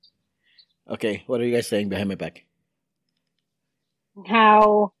Okay, what are you guys saying behind my back?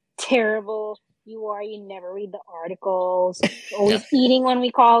 How terrible you are. You never read the articles. Yeah. Always eating when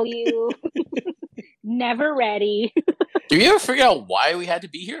we call you. Never ready. Did you ever figure out why we had to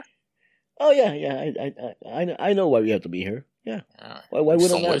be here? Oh yeah, I know why we have to be here. Yeah, why wouldn't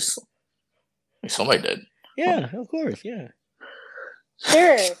Somebody, I? somebody did. Yeah, of course, yeah.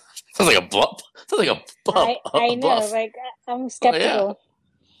 Sure. Sounds like a bluff. Sounds like a bluff. I know. bluff. Like, I'm skeptical.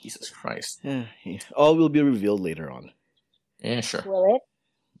 Jesus Christ. Yeah, all will be revealed later on. Yeah, sure. Will it?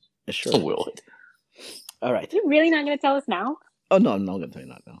 Sure. So will it? All right. You're really not going to tell us now? Oh no, I'm not gonna tell you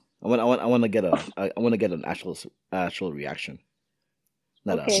that now. I want to get an actual reaction,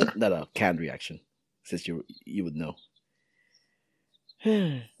 not Okay. not a canned reaction, since you would know.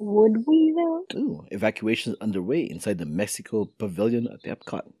 Would we, though? Ooh, evacuation is underway inside the Mexico Pavilion at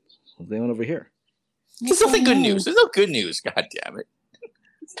Epcot. What's going on over here? There's nothing good news. There's no good news. God damn it.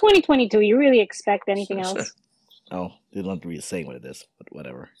 It's 2022. You really expect anything else? Oh, they don't really say what it is, but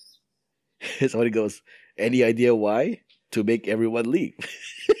whatever. Somebody goes, any idea why? To make everyone leave.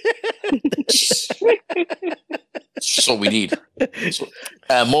 That's just what we need.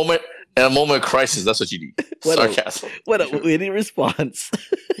 At a moment of crisis, that's what you need. What a- Sarcasm. What a witty response.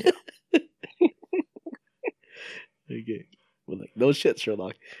 Okay. Well, like, no shit,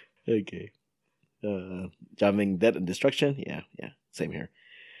 Sherlock. Okay. Jamming death and destruction. Yeah. Same here.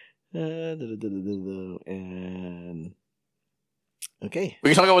 And okay.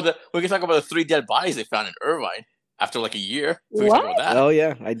 We can talk about the 3 dead bodies they found in Irvine after like a year. We can talk about that. Oh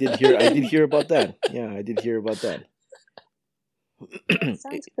yeah, I did hear about that. Yeah, I did hear about that.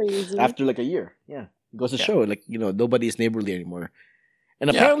 Sounds crazy. After like a year. Yeah. It goes to show, like, nobody is neighborly anymore. And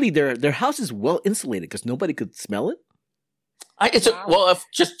Yeah. apparently their house is well insulated because nobody could smell it. If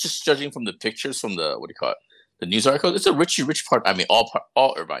just judging from the pictures from the the news article, it's a Richie Rich part. I mean,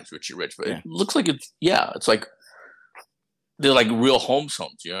 all Irvine's Richie Rich, but it looks like it's like they're like real homes.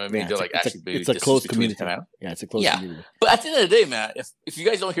 You know what I mean? Yeah, they're like actually it's a close community. Yeah, it's a close community. But at the end of the day, man, if you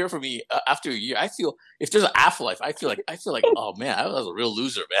guys don't hear from me after a year, I feel if there's an afterlife, I feel like oh man, I was a real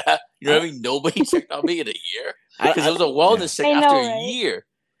loser, man. You know what I mean? Nobody checked on me in a year because it was a wellness check after a year.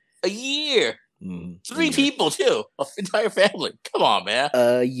 A year. 3 people too, an entire family. Come on, man.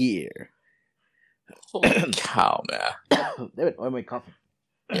 A year. Holy cow, man. David, why am I coughing?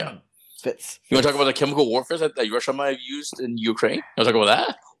 Yeah. Fits. You want to talk about the chemical warfare that Russia might have used in Ukraine? You want to talk about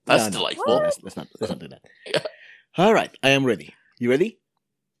that? That's delightful. No, let's not do that. Yeah. All right, I am ready. You ready?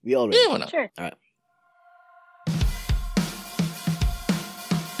 We all ready? Yeah, why not? Sure. All right.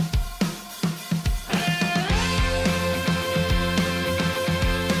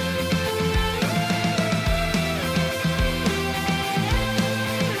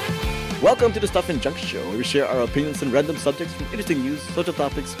 Welcome to the Stuff and Junk Show, where we share our opinions on random subjects from interesting news, social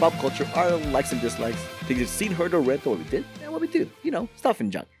topics, pop culture, our likes and dislikes, things you've seen, heard, or read, what we did, and what we do. Stuff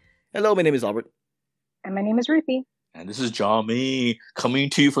and junk. Hello, my name is Albert. And my name is Ruthie. And this is Johnny coming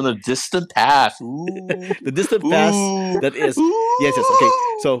to you from the distant past. Ooh. The distant past that is. Yes, okay.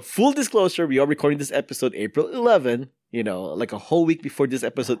 So, full disclosure, we are recording this episode April 11, like a whole week before this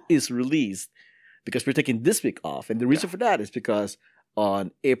episode is released, because we're taking this week off. And the reason for that is because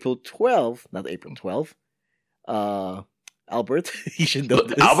on April 12th, not April 12th, Albert, you should know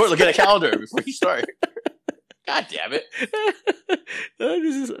this. Albert, look at the calendar before you start. God damn it.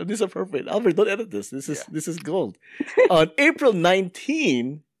 This is appropriate. Albert, don't edit this. This is gold. On April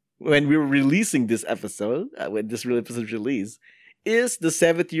 19, when we were releasing this episode, when this real episode is released, is the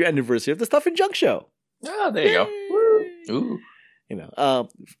 7th year anniversary of the Stuff and Junk Show. Oh, there you go. Ooh.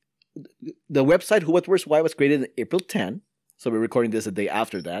 The website Who What Where's Why was created on April 10. So we're recording this a day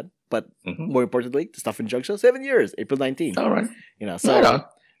after that. But more importantly, the Stuff and Junk Show, 7 years, April 19. All right.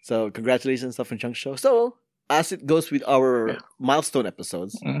 So congratulations, Stuff and Junk Show. So as it goes with our milestone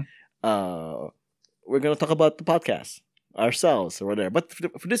episodes, we're going to talk about the podcast ourselves or whatever. But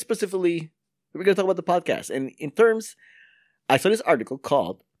for this specifically, we're going to talk about the podcast. And in terms, I saw this article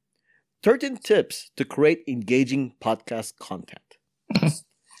called 13 Tips to Create Engaging Podcast Content.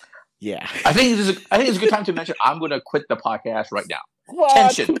 Yeah. I think it's a good time to mention I'm going to quit the podcast right now. What?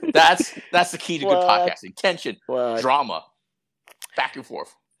 Tension. That's the key to good podcasting. Tension. Drama. Back and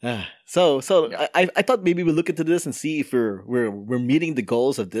forth. So I thought maybe we'll look into this and see if we're meeting the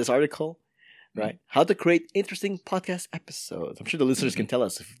goals of this article, right? How to create interesting podcast episodes. I'm sure the listeners can tell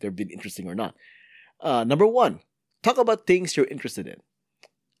us if they've been interesting or not. Number 1, talk about things you're interested in.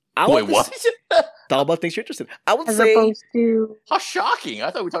 Wait, what? Talk about things you're interested in. I would As say... opposed to... How shocking.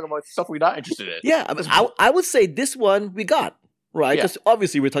 I thought we were talking about stuff we're not interested in. Yeah, I would say this one we got, right? Because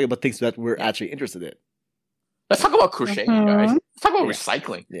obviously we're talking about things that we're actually interested in. Let's talk about crocheting, guys. Let's talk about Yeah.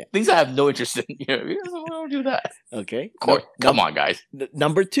 recycling. Yeah. Things I have no interest in. We don't do that. Okay. Come on, guys.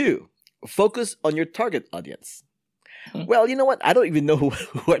 Number 2, focus on your target audience. Hmm. Well, you know what? I don't even know who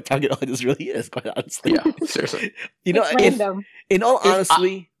our target audience really is, quite honestly. Yeah, seriously. You know, It's random. in all If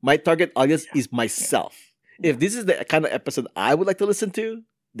honesty, my target audience is myself. If this is the kind of episode I would like to listen to,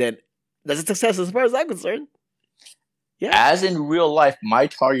 then that's a success as far as I'm concerned. Yeah. As in real life, my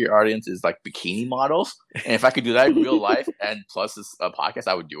target audience is like bikini models, and if I could do that in real life and plus this podcast,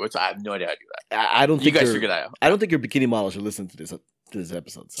 I would do it. So I have no idea how to do that. I don't You think guys your- figure that out. I don't think your bikini model should listen to this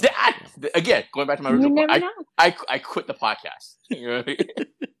episode. So, Again, going back to my You original never point, know. I quit the podcast. You know what I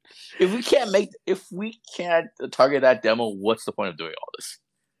mean? if we can't target that demo, what's the point of doing all this?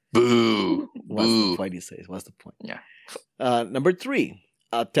 Boo! What's the Boo! point, he says? What's the point? Yeah. Number 3,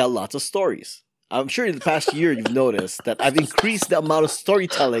 tell lots of stories. I'm sure in the past year you've noticed that I've increased the amount of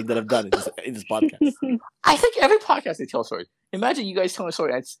storytelling that I've done in this podcast. I think every podcast they tell stories. Imagine you guys telling a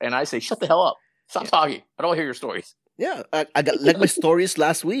story and I say, "Shut the hell up! Stop talking! I don't want to hear your stories." Yeah, I got like my stories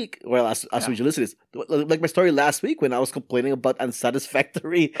last week. Well, as we you listen to this, like my story last week when I was complaining about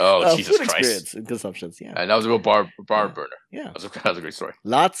unsatisfactory Jesus food Christ! experience and consumptions. Yeah, And that was a real bar burner. yeah, That was a great story.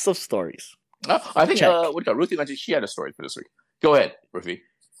 lots of stories. I think Check. Ruthie mentioned she had a story for this week. Go ahead, Ruthie.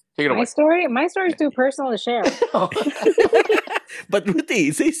 Take it away. My story is too personal to share. But Ruthie,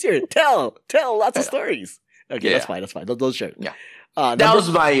 it says here, tell lots of stories. Okay, Yeah. that's fine. Don't share it. Yeah. That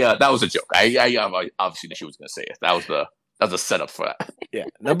was a joke. I obviously knew she was going to say it. That was the setup for that. Yeah.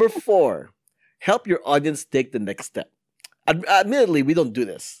 Number 4, help your audience take the next step. Admittedly, we don't do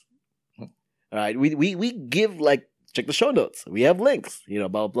this. All right. We give like, check the show notes. We have links, blah,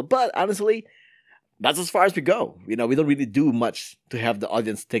 blah, blah. But honestly, that's as far as we go. We don't really do much to have the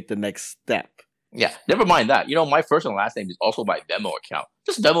audience take the next step. Yeah, never mind that. My first and last name is also my Venmo account.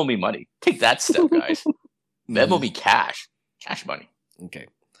 Just Venmo me money. Take that step, guys. Venmo me cash money. Okay.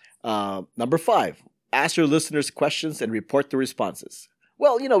 Number 5, ask your listeners questions and report the responses.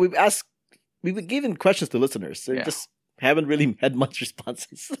 Well, we've been given questions to listeners. They just haven't really had much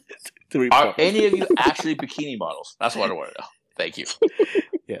responses to report. Are any of you actually bikini models? That's what I want to know. Thank you.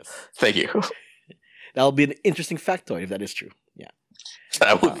 Yes. Thank you. That'll be an interesting factoid if that is true. Yeah.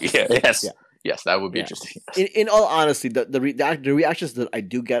 That would be yes. Yeah. Yes, that would be Yeah. interesting. In all honesty, the reactions that I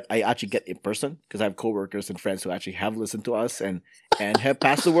do get, I actually get in person because I have coworkers and friends who actually have listened to us and have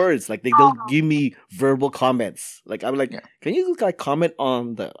passed the words. Like they'll give me verbal comments. Like I'm like, can you like comment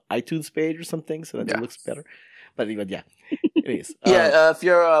on the iTunes page or something so that it looks better? But even anyways, if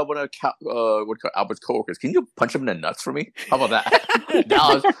you're one of Albert's coworkers, can you punch him in the nuts for me? How about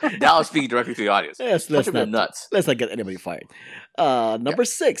that? Dallas speaking directly to the audience. Yes, punch him in the nuts. Let's not get anybody fired. Number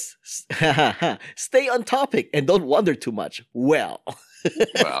 6, stay on topic and don't wonder too much. Well,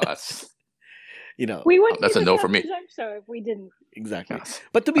 that's we wouldn't. That's a no for me. So if we didn't, exactly. Yes.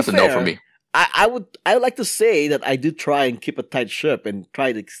 But to be That's fair, a no for me. I would like to say that I do try and keep a tight ship and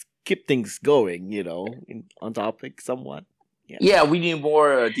try to keep things going, on topic somewhat. Yeah, we need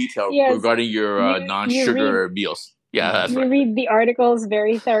more detail regarding your non-sugar meals. Yeah, that's right. read the articles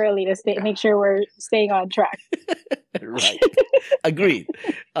very thoroughly to make sure we're staying on track. Right. Agreed.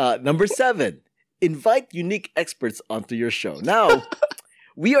 Number 7, invite unique experts onto your show. Now,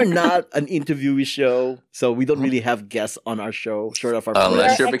 we are not an interviewee show, so we don't really have guests on our show, short of our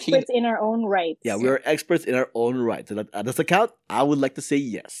Unless We're you're experts in our own rights. Yeah, we are experts in our own right. So that does account, I would like to say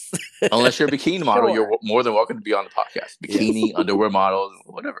yes. Unless you're a bikini model, Sure. you're more than welcome to be on the podcast. Bikini, underwear models,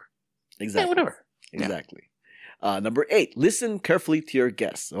 whatever. Exactly. Yeah, whatever. Exactly. Number 8, listen carefully to your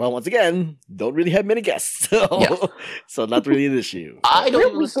guests. Well, once again, don't really have many guests, so not really an issue. I don't We're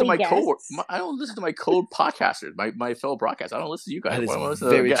even listen to my weekly I don't listen to my co-podcasters, my fellow broadcasters. I don't listen to you guys. That is I don't listen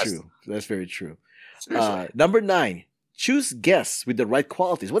to very guests. true. That's very true. Seriously. Number 9, choose guests with the right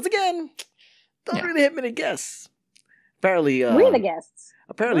qualities. Once again, don't really have many guests. Apparently, We're the guests.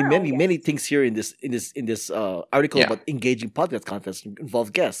 Apparently, We're all many things here in this article Yeah. about engaging podcast contests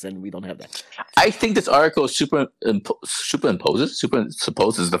involve guests, and we don't have that. I think this article supposes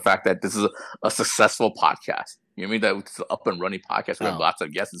the fact that this is a successful podcast. You know what I mean? That it's an up and running podcast. We have lots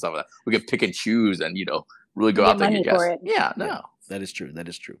of guests and stuff like that. We can pick and choose and really go Get out there and money get guests. for it. Yeah, no. Yeah, that is true. That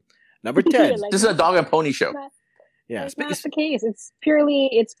is true. Number 10. Like, This is a dog and pony show. Yeah, That's not the case. It's purely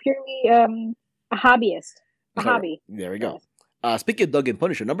a hobbyist. A hobby. There we go. Speaking of Doug and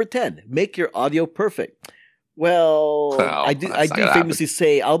Punisher, number 10, make your audio perfect. Well, I do famously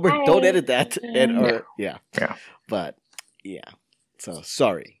say, Albert, don't edit that. Yeah. But yeah. So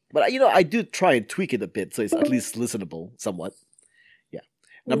sorry. But I do try and tweak it a bit so it's at least listenable somewhat. Yeah.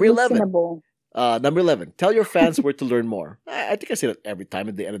 Number 11, Number 11. Tell your fans where to learn more. I think I say that every time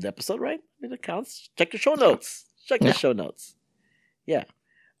at the end of the episode, right? I mean, it counts. Check the show notes. Check the show notes. Yeah.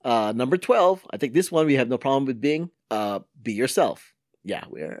 Number 12. I think this one we have no problem with being. Be yourself. Yeah,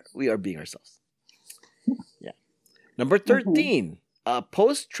 we are being ourselves. Yeah. Number 13.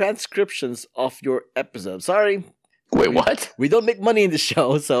 Post transcriptions of your episode. Sorry. Wait, what? We don't make money in the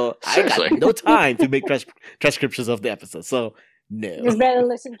show, so Seriously? I got no time to make transcriptions of the episode. So no. You better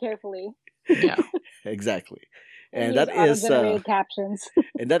listen carefully. Yeah. Exactly. And And that is auto-generated captions.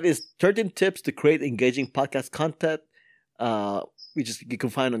 and that is 13 tips to create engaging podcast content. Which you can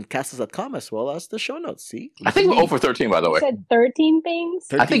find on castles.com as well as the show notes. See? I think we're over 13, by the You way. said 13 things.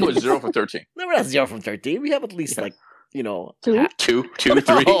 I think it was 0 for 13. No, we're not 0 from 13. We have at least like, Two? half- 2, 3,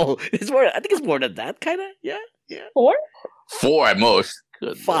 No, it's more. I think it's more than that, kind of. Yeah. 4? 4 at most.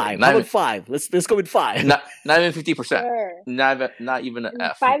 Good 5. Lord. How about 5? Let's go with 5. Not even 50%. Sure. Not even an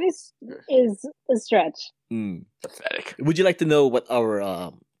F. 5 is a stretch. Mm. Pathetic. Would you like to know what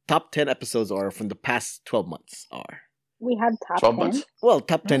our top 10 episodes are from the past 12 months are? We have top 12 10. months? Well,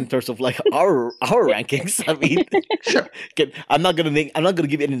 top 10 in terms of like our rankings. I mean, Sure. I'm not gonna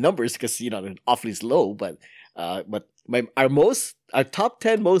give you any numbers because they're awfully slow. But our top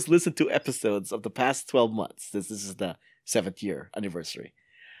 10 most listened to episodes of the past 12 months. This is the 7th year anniversary.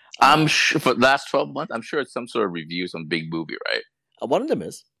 I'm sure for the last 12 months, I'm sure it's some sort of review, some big movie, right? One of them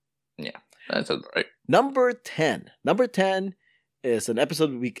is That's right. number 10. Number 10 is an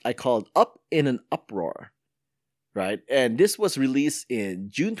episode I called "Up in an Uproar," right? And this was released in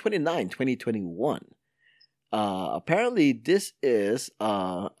June 29, 2021. Apparently, this is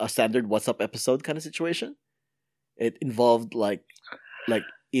a standard "What's Up" episode kind of situation. It involved like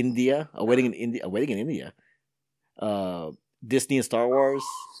India, a wedding in India, Disney and Star Wars,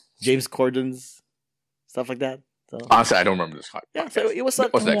 James Corden's stuff like that. So Honestly, I don't remember this. yeah, so it was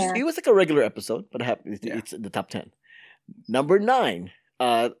like What's next? Yeah. it was like a regular episode, but it's in the top 10. Number 9,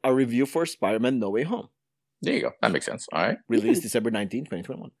 a review for Spider-Man: No Way Home, There you go. That makes sense. All right. released December 19,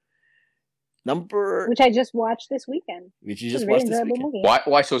 2021. Which I just watched this weekend. Which you It's just a very watched this enjoyable weekend. movie.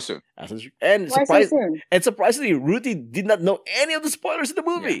 Why so soon? And Why so soon? surprisingly, Ruthie did not know any of the spoilers in the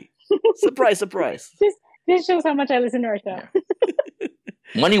movie. Surprise, surprise. This shows how much I listen to our show. Yeah.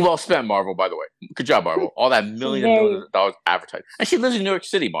 Money well spent, Marvel, by the way. Good job, Marvel. All that millions and millions of dollars advertised. And she lives in New York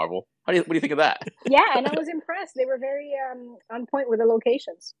City, Marvel. What do you think of that? Yeah, and I was impressed. They were very on point with the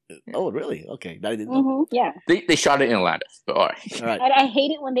locations. Oh, really? Okay, that I didn't know. Mm-hmm. Yeah, They shot it in Atlantis, but all right. All right. I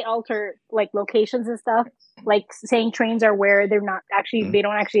hate it when they alter like locations and stuff, like saying trains are where they're not actually. Mhm. They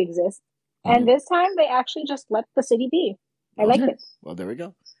don't actually exist. And this time, they actually just let the city be. I liked it. Well, there we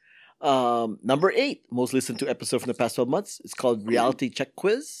go. Number 8, most listened to episode from the past 12 months. It's called Reality Check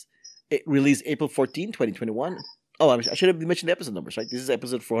Quiz. It released April 14, 2021. Oh, I should have mentioned the episode numbers, right? This is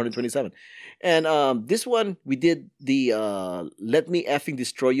episode 427. And this one, we did the Let Me Effing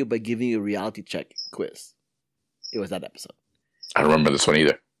Destroy You by Giving You a Reality Check quiz. It was that episode. I don't remember this one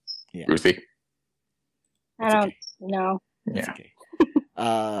either. Yeah. Ruthie? I don't know. That's Yeah.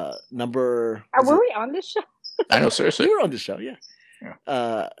 okay. Number... Were we on this show? I know, seriously. You were on the show, yeah.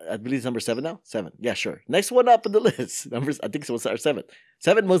 I believe it's number 7 now. 7, yeah, sure. Next one up on the list. I think it was our 7.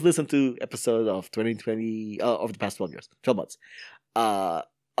 7 most listened to episode of 2020 of the past 12 months.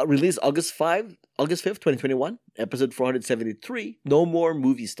 Released August 5th, 2021. Episode 473. No More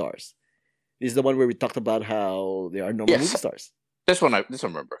Movie Stars. This is the one where we talked about how there are no more Yes. movie stars. This one I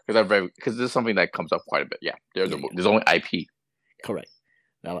remember because this is something that comes up quite a bit. Yeah, there's only IP. Correct.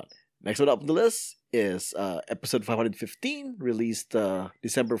 Now, next one up on the list is episode 515, released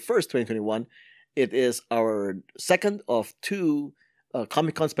December 1st, 2021. It is our second of 2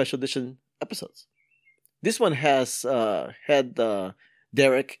 Comic-Con Special Edition episodes. This one has had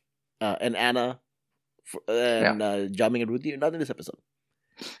Derek and Anna and Jamming and Rudy are not in this episode.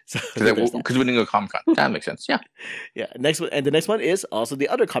 So Because we didn't go Comic Con. That makes sense. Yeah. yeah. The next one is also the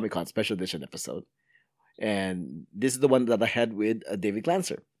other Comic-Con Special Edition episode. And this is the one that I had with David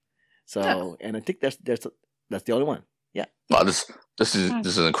Glancer. So, and I think that's the only one. Yeah. Wow, this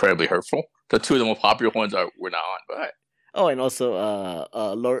is incredibly hurtful. The 2 of the most popular ones we're not on, but Oh, and also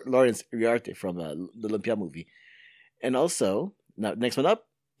Lawrence Iriarte from the Olympia movie. And also, now next one up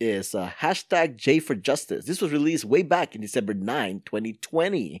is hashtag J for Justice. This was released way back in December 9,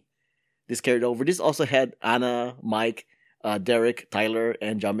 2020. This carried over. This also had Anna, Mike, Derek, Tyler,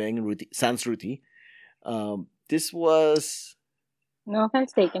 and Jameng and Ruti, Sans Ruti. This was... No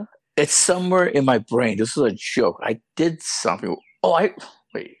offense taken. it's somewhere in my brain. This is a joke. I did something.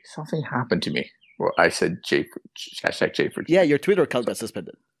 Something happened to me. Well, I said hashtag J for. Yeah, your Twitter account got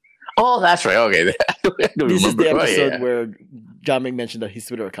suspended. Oh, that's right. Okay. This is the episode where Jiaming mentioned that his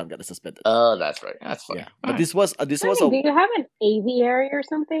Twitter account got suspended. Oh, that's right. That's fine. Yeah, but this was do you have an aviary or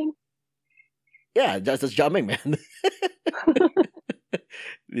something? Yeah, that's Jiaming, man.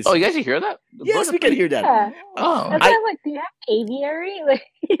 Oh, you guys can hear that? Yes, we can hear that. Yeah. Oh, do you have aviary? Like,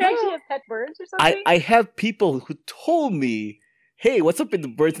 you actually have pet birds or something? I have people who told me, "Hey, what's up with the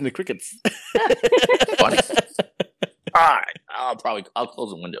birds and the crickets?" Funny. All right, I'll close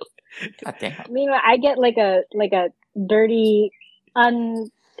the windows. God damn. Meanwhile, I get like a dirty,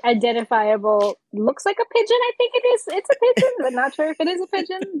 unidentifiable. Looks like a pigeon. I think it is. It's a pigeon, but not sure if it is a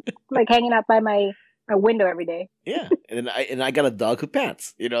pigeon. Like hanging out by my window every day. Yeah, and I got a dog who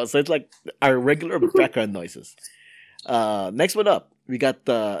pants. So it's like our regular background noises. Next one up, we got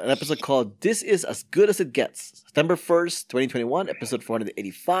an episode called "This Is As Good as It Gets." September 1st, 2021, episode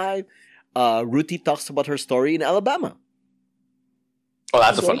 485. Ruthie talks about her story in Alabama. Oh,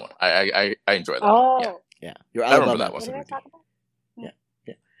 that's a fun one. I enjoy that. Oh, one. Yeah. Your I remember Alabama that one. episode. Yeah.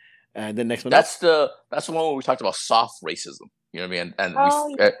 And the next one. That's the one where we talked about soft racism. You know what I mean?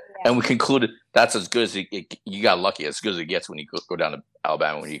 And we concluded that's as good as you got lucky, as good as it gets when you go down to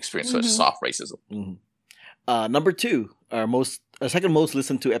Alabama when you experience such soft racism. Mm-hmm. Number 2, our second most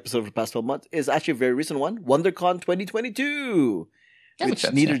listened to episode of the past 12 months is actually a very recent one, WonderCon 2022,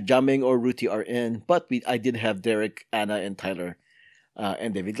 which neither Jiaming or Ruthie are in, but I did have Derek, Anna, and Tyler,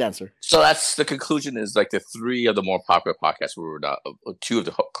 and David Glancer. So that's the conclusion. Is like the 3 of the more popular podcasts where 2 of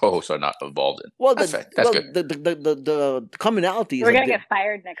the co-hosts are not involved in. Well, that's good. The commonality is we're gonna get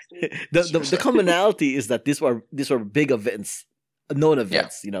fired next week. The commonality is that these were big events, known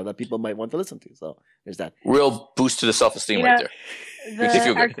events, that people might want to listen to. So there's that real boost to the self-esteem right there.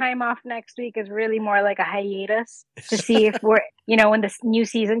 Our time off next week is really more like a hiatus to see if we're, when the new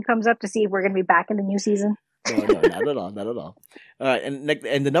season comes up, to see if we're going to be back in the new season. No, not at all. All right,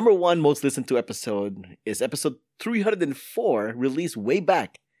 and the number 1 most listened to episode is episode 304, released way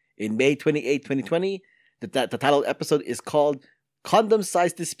back in May 28, 2020. The title episode is called "Condom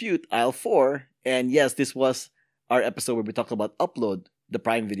Size Dispute Aisle 4," and yes, this was our episode where we talked about Upload, the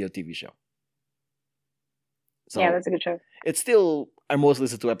Prime Video TV show. So yeah, that's a good show. It's still our most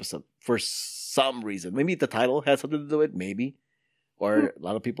listened to episode for some reason. Maybe the title has something to do with it, maybe. Or a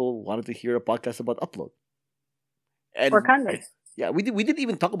lot of people wanted to hear a podcast about Upload. Or condoms. Yeah, we didn't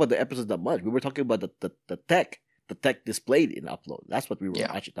even talk about the episodes that much. We were talking about the tech displayed in Upload. That's what we were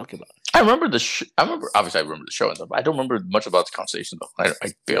actually talking about. I remember obviously I remember the show and stuff, but I don't remember much about the conversation though. I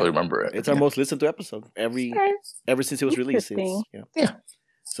barely remember it. It's our most listened to episode ever since it was released. Yeah.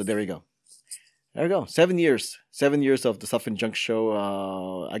 So there we go. 7 years of the Stuff and Junk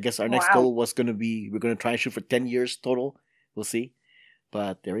Show. I guess our next goal was going to be, we're going to try and shoot for 10 years total. We'll see.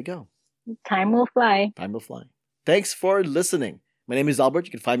 But there we go. Time will fly. Thanks for listening. My name is Albert.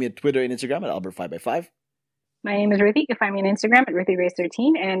 You can find me on Twitter and Instagram at Albert5x5. My name is Ruthie. You can find me on Instagram at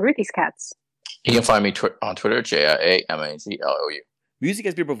RuthieRace13 and Ruthie's Cats. You can find me on Twitter, JIAMAZLOU. Music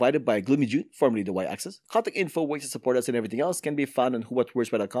has been provided by Gloomy June, formerly the Y-Axis. Contact info, ways to support us, and everything else can be found on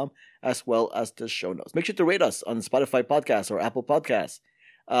whowhatwhereswhy.com, as well as the show notes. Make sure to rate us on Spotify Podcasts or Apple Podcasts.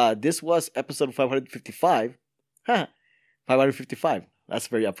 This was episode 555. 555. That's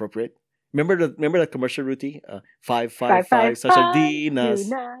very appropriate. Remember that commercial, Ruthie? 555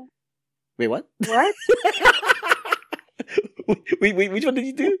 sardinas. Wait, what? What? Wait, which one did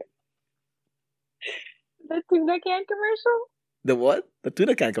you do? The tuna can commercial? The what? The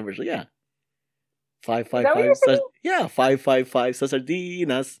tuna can commercial, yeah. 555. Yeah, 555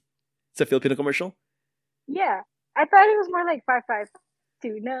 sardinas. It's a Filipino commercial? Yeah. I thought it was more like 55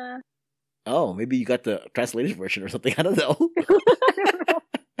 tuna. Oh, maybe you got the translated version or something. I don't know.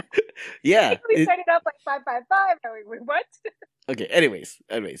 Yeah. We set it up like 555. Wait, what? Okay, anyways.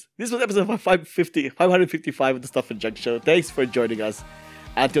 This was episode 555 of the Stuff and Junk Show. Thanks for joining us.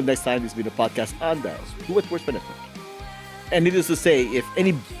 Until next time, this has been a podcast on the Who What Words Network. And needless to say, if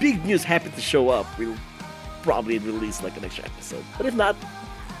any big news happens to show up, we'll probably release like an extra episode. But if not,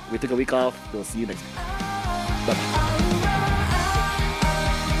 we took a week off. We'll see you next time.